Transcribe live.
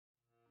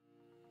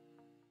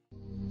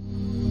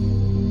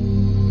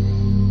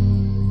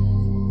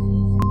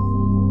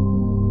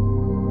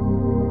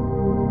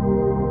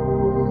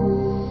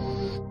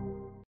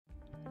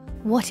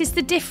What is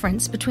the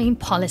difference between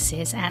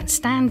policies and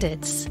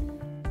standards?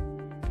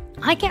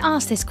 I get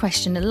asked this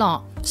question a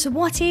lot, so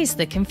what is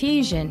the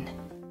confusion?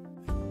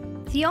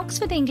 The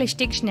Oxford English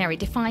Dictionary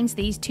defines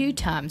these two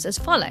terms as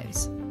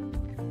follows.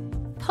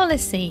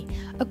 Policy,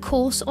 a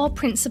course or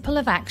principle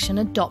of action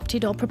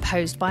adopted or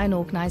proposed by an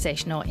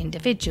organisation or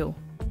individual.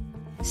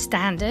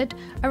 Standard,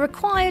 a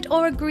required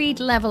or agreed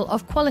level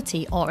of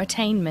quality or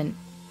attainment.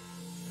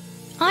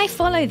 I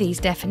follow these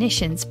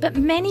definitions, but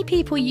many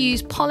people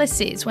use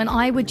policies when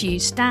I would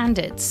use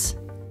standards.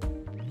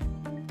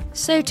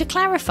 So to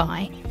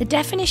clarify, the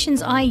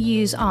definitions I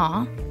use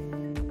are: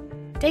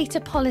 data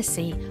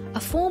policy,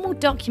 a formal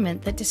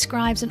document that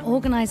describes an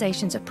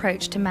organisation's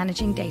approach to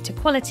managing data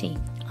quality,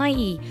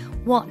 i.e.,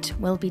 what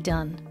will be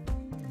done.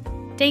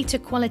 Data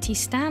quality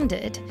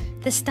standard,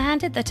 the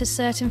standard that a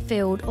certain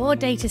field or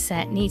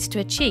dataset needs to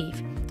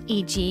achieve,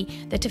 e.g.,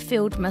 that a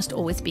field must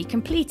always be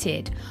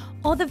completed,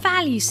 or the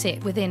values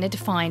sit within a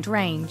defined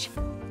range.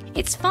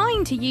 It's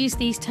fine to use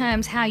these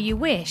terms how you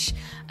wish,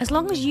 as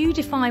long as you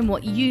define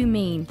what you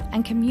mean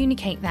and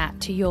communicate that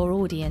to your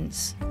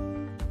audience.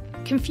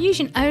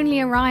 Confusion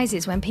only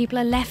arises when people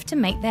are left to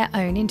make their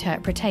own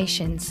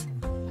interpretations.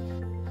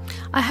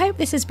 I hope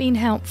this has been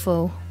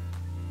helpful.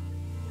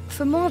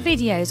 For more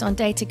videos on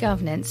data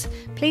governance,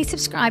 please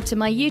subscribe to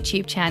my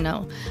YouTube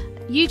channel,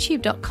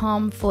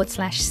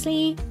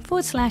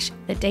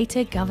 youtube.com/c/the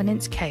Data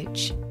Governance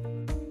Coach.